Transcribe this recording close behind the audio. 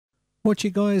What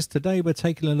you guys, today we're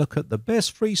taking a look at the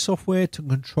best free software to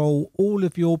control all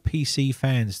of your PC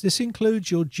fans. This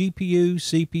includes your GPU,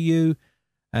 CPU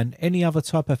and any other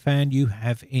type of fan you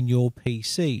have in your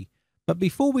PC. But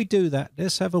before we do that,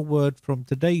 let's have a word from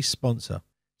today's sponsor,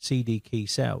 CD Key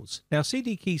Sales. Now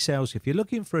CD Key Sales, if you're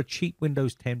looking for a cheap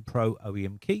Windows 10 Pro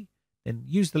OEM key, then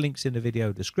use the links in the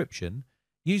video description.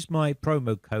 Use my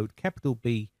promo code capital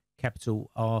B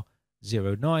capital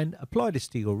R09, apply this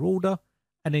to your order,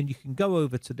 and then you can go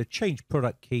over to the change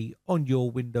product key on your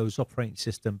Windows operating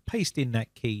system, paste in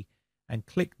that key and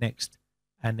click next,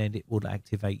 and then it will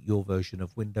activate your version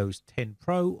of Windows 10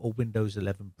 Pro or Windows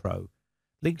 11 Pro.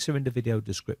 Links are in the video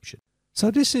description.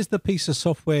 So this is the piece of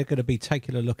software we're going to be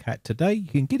taking a look at today. You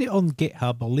can get it on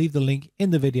GitHub. I'll leave the link in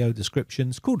the video description.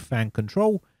 It's called Fan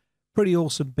Control. Pretty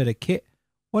awesome bit of kit.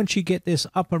 Once you get this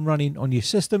up and running on your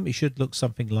system, it should look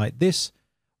something like this.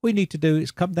 What you need to do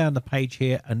is come down the page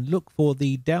here and look for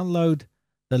the download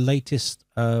the latest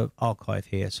archive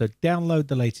here. So download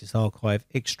the latest archive,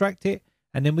 extract it,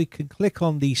 and then we can click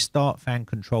on the start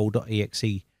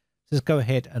fancontrol.exe. Just go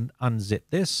ahead and unzip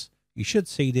this. You should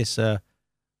see this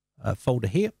folder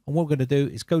here. And what we're going to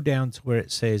do is go down to where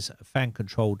it says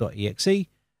fancontrol.exe,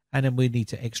 and then we need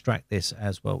to extract this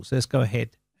as well. So let's go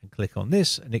ahead and click on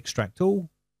this and extract all.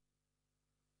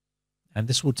 And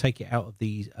this will take it out of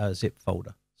the zip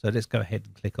folder. So let's go ahead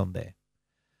and click on there.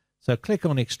 So click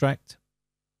on extract,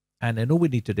 and then all we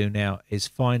need to do now is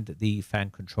find the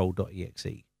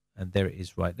fancontrol.exe, and there it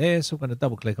is right there. So I'm going to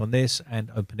double click on this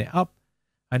and open it up,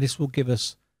 and this will give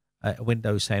us a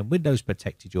window saying Windows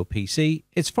protected your PC.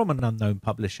 It's from an unknown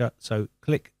publisher, so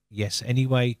click yes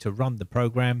anyway to run the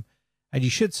program, and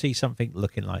you should see something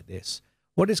looking like this.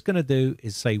 What it's going to do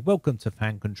is say welcome to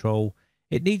Fan Control.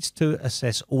 It needs to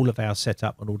assess all of our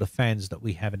setup and all the fans that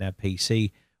we have in our PC,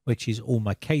 which is all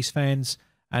my case fans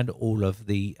and all of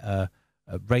the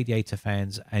radiator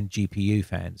fans and GPU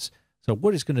fans. So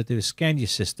what it's going to do is scan your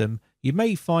system. You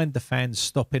may find the fans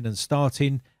stopping and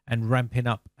starting and ramping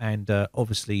up and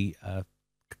obviously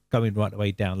going right the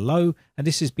way down low. And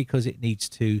this is because it needs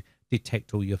to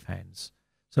detect all your fans.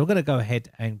 So we're going to go ahead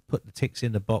and put the ticks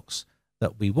in the box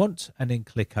that we want and then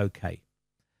click OK.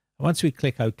 Once we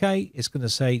click OK, it's going to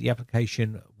say the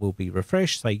application will be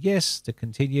refreshed. Say yes to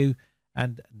continue.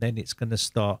 And then it's going to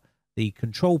start the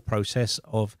control process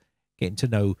of getting to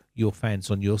know your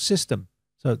fans on your system.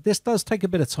 So this does take a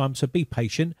bit of time, so be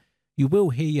patient. You will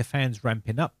hear your fans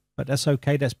ramping up, but that's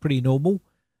okay. That's pretty normal.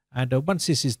 And once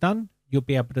this is done, you'll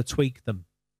be able to tweak them.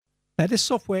 Now, this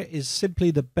software is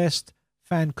simply the best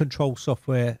fan control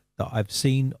software that I've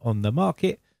seen on the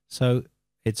market. So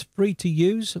it's free to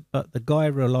use, but the guy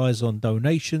relies on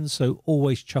donations. So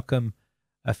always chuck them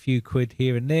a few quid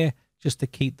here and there, just to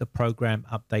keep the program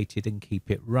updated and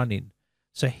keep it running.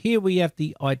 So here we have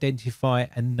the identify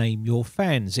and name your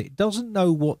fans. It doesn't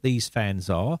know what these fans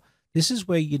are. This is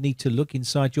where you need to look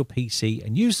inside your PC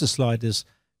and use the sliders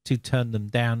to turn them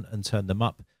down and turn them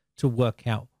up to work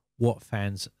out what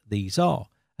fans these are.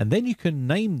 And then you can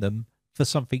name them for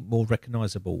something more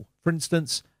recognizable. For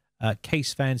instance,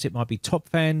 case fans, it might be top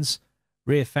fans,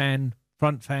 rear fan,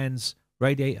 front fans,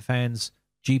 radiator fans,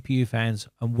 GPU fans,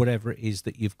 and whatever it is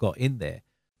that you've got in there.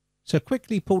 So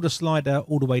quickly pull the slider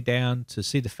all the way down to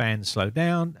see the fans slow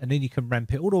down, and then you can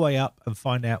ramp it all the way up and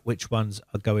find out which ones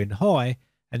are going high,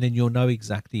 and then you'll know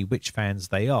exactly which fans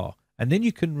they are. And then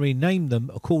you can rename them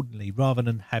accordingly rather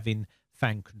than having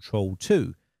Fan Control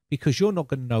 2, because you're not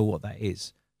going to know what that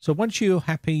is. So once you're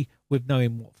happy with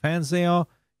knowing what fans they are,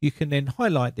 you can then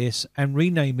highlight this and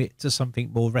rename it to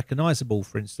something more recognizable.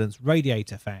 For instance,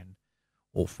 radiator fan,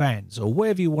 or fans, or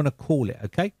whatever you want to call it,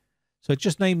 okay? So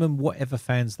just name them whatever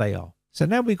fans they are. So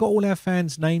now we've got all our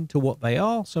fans named to what they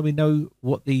are, so we know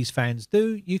what these fans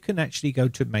do. You can actually go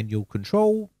to manual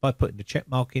control by putting the check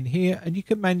mark in here, and you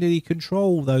can manually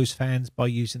control those fans by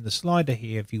using the slider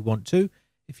here if you want to.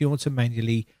 If you want to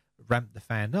manually ramp the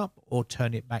fan up or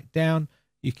turn it back down,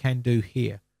 you can do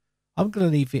here. I'm going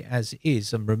to leave it as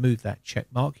is and remove that check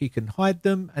mark. You can hide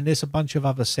them, and there's a bunch of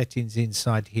other settings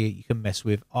inside here you can mess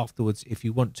with afterwards if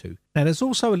you want to. Now there's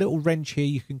also a little wrench here.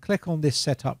 You can click on this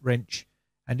setup wrench,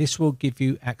 and this will give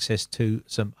you access to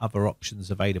some other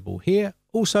options available here.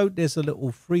 Also, there's a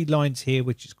little 3 lines here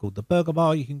which is called the burger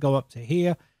bar. You can go up to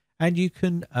here and you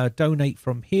can donate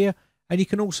from here, and you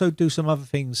can also do some other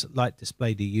things like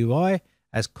display the UI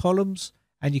as columns,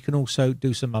 and you can also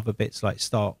do some other bits like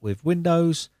start with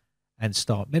Windows and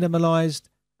start minimalized,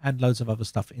 and loads of other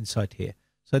stuff inside here.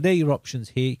 So there are your options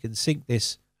here. You can sync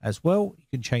this as well. You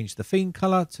can change the theme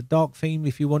color to dark theme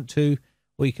if you want to,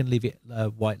 or you can leave it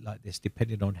white like this,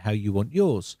 depending on how you want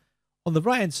yours. On the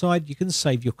right hand side, you can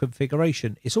save your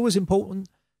configuration. It's always important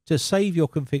to save your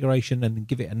configuration and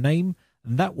give it a name.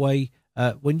 And that way,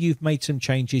 when you've made some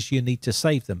changes, you need to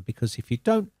save them, because if you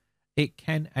don't, it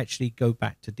can actually go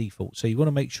back to default. So you want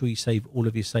to make sure you save all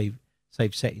of your save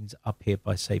settings up here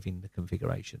by saving the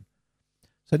configuration.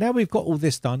 So now we've got all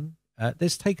this done.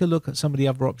 Let's take a look at some of the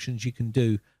other options you can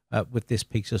do with this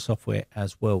piece of software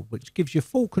as well, which gives you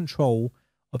full control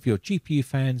of your GPU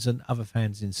fans and other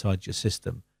fans inside your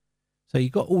system. So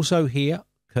you've got also here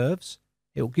curves.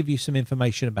 It will give you some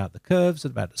information about the curves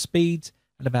and about the speeds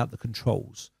and about the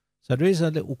controls. So there is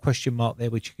a little question mark there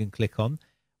which you can click on.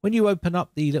 When you open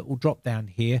up the little drop down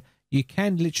here, you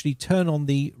can literally turn on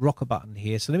the rocker button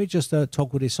here. So let me just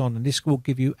toggle this on, and this will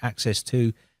give you access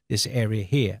to this area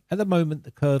here. At the moment,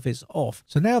 the curve is off.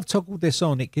 So now I've toggled this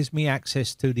on, it gives me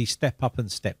access to the step up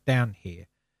and step down here.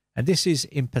 And this is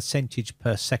in percentage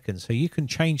per second. So you can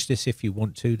change this if you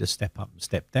want to, the step up and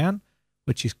step down,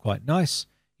 which is quite nice.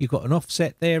 You've got an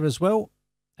offset there as well.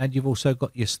 And you've also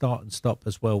got your start and stop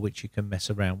as well, which you can mess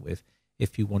around with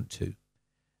if you want to.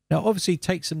 Now, obviously,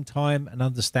 take some time and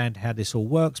understand how this all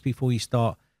works before you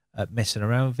start messing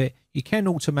around with it. You can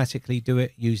automatically do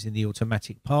it using the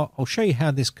automatic part. I'll show you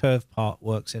how this curve part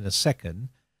works in a second.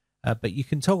 But you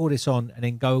can toggle this on and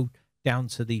then go down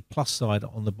to the plus side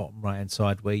on the bottom right hand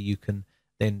side, where you can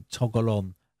then toggle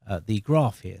on the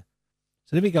graph here.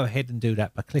 So let me go ahead and do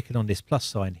that by clicking on this plus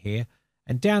sign here.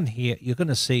 And down here, you're going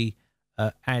to see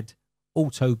add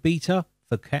auto beta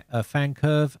for fan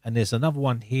curve. And there's another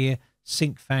one here,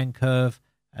 sync fan curve,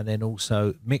 and then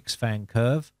also mix fan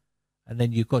curve. And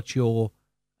then you've got your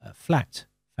flat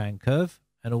fan curve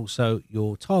and also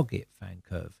your target fan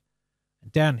curve.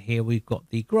 And down here, we've got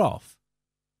the graph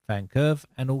fan curve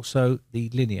and also the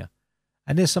linear.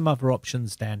 And there's some other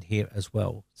options down here as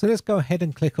well. So let's go ahead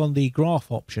and click on the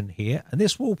graph option here. And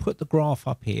this will put the graph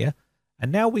up here.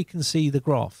 And now we can see the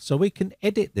graph. So we can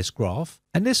edit this graph.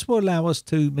 And this will allow us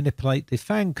to manipulate the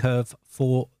fan curve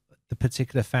for the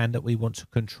particular fan that we want to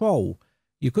control.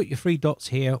 You've got your three dots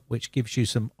here, which gives you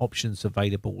some options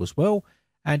available as well.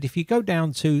 And if you go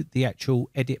down to the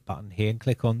actual edit button here and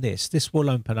click on this, this will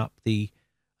open up the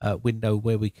window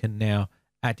where we can now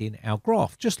add in our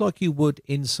graph, just like you would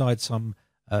inside some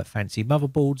fancy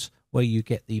motherboards where you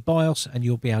get the BIOS and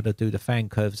you'll be able to do the fan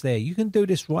curves there. You can do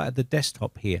this right at the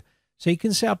desktop here. So you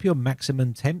can set up your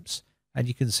maximum temps and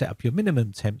you can set up your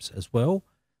minimum temps as well.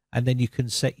 And then you can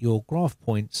set your graph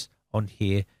points on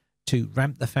here to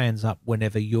ramp the fans up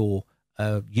whenever you're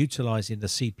utilizing the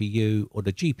CPU or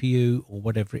the GPU or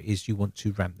whatever it is you want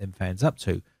to ramp them fans up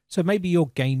to. So maybe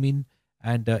you're gaming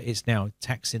and it's now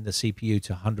taxing the CPU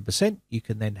to 100%. You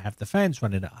can then have the fans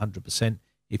running at 100%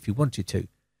 if you wanted to.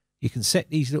 You can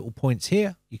set these little points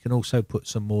here. You can also put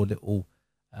some more little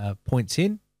points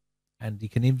in, and you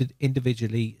can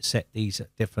individually set these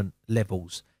at different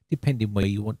levels depending where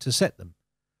you want to set them.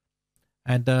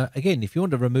 And again, if you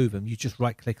want to remove them, you just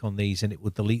right click on these and it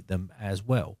will delete them as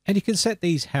well. And you can set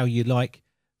these how you like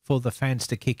for the fans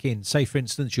to kick in. Say, for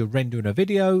instance, you're rendering a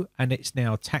video and it's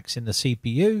now taxing the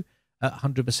CPU at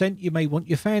 100%. You may want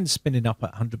your fans spinning up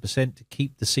at 100% to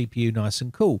keep the CPU nice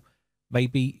and cool.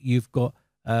 Maybe you've got,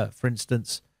 for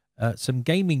instance, some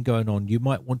gaming going on. You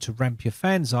might want to ramp your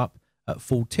fans up at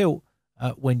full tilt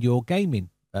when you're gaming.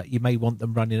 You may want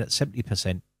them running at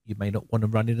 70%. You may not want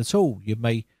them running at all. You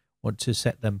may want to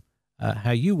set them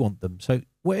how you want them. So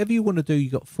whatever you want to do,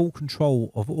 you've got full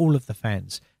control of all of the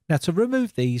fans. Now, to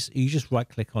remove these, you just right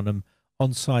click on them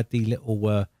on side the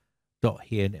little dot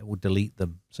here and it will delete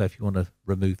them. So if you want to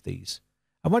remove these,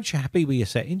 and once you're happy with your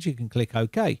settings, you can click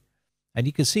OK. And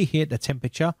you can see here the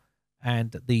temperature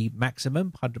and the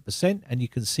maximum 100%, and you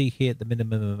can see here the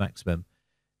minimum and maximum.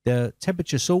 The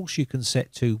temperature source you can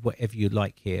set to whatever you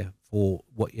like here for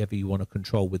whatever you want to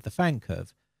control with the fan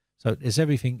curve. So there's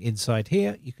everything inside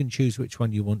here. You can choose which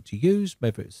one you want to use,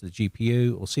 whether it's the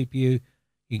GPU or CPU.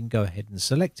 You can go ahead and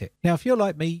select it. Now, if you're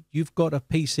like me, you've got a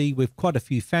PC with quite a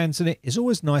few fans in it. It's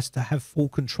always nice to have full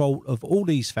control of all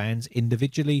these fans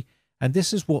individually. And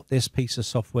this is what this piece of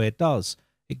software does.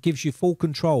 It gives you full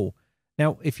control.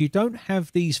 Now, if you don't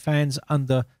have these fans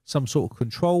under some sort of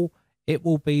control, it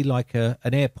will be like an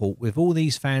airport with all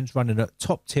these fans running at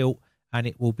top tilt, and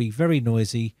it will be very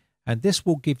noisy. And this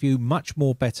will give you much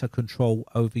more better control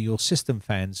over your system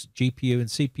fans, GPU and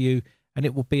CPU, and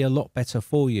it will be a lot better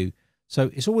for you.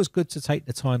 So it's always good to take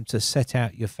the time to set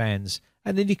out your fans,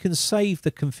 and then you can save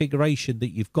the configuration that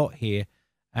you've got here.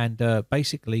 And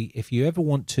basically, if you ever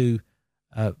want to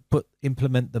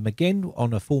implement them again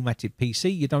on a formatted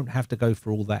PC, you don't have to go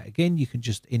for all that again. You can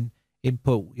just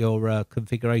input your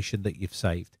configuration that you've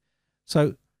saved.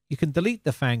 So You can delete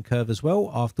the fan curve as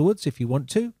well afterwards if you want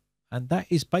to. And that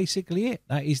is basically it.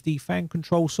 That is the fan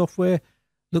control software.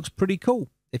 Looks pretty cool,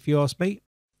 if you ask me.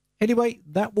 Anyway,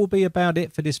 that will be about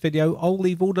it for this video. I'll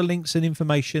leave all the links and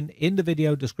information in the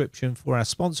video description for our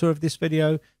sponsor of this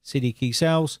video, CD Key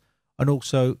Sales, and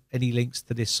also any links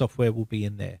to this software will be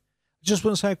in there. I just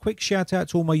want to say a quick shout out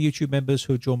to all my YouTube members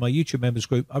who have joined my YouTube members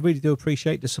group. I really do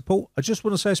appreciate the support. I just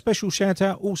want to say a special shout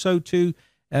out also to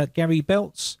Gary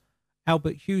Belts,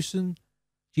 Albert Hewson,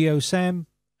 Geo Sam,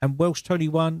 and Welsh Tony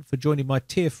 1 for joining my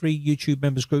tier 3 YouTube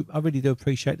members group. I really do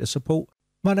appreciate the support.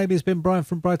 My name has been Brian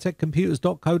from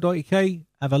briteccomputers.co.uk.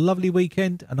 Have a lovely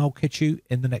weekend, and I'll catch you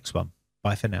in the next one.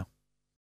 Bye for now.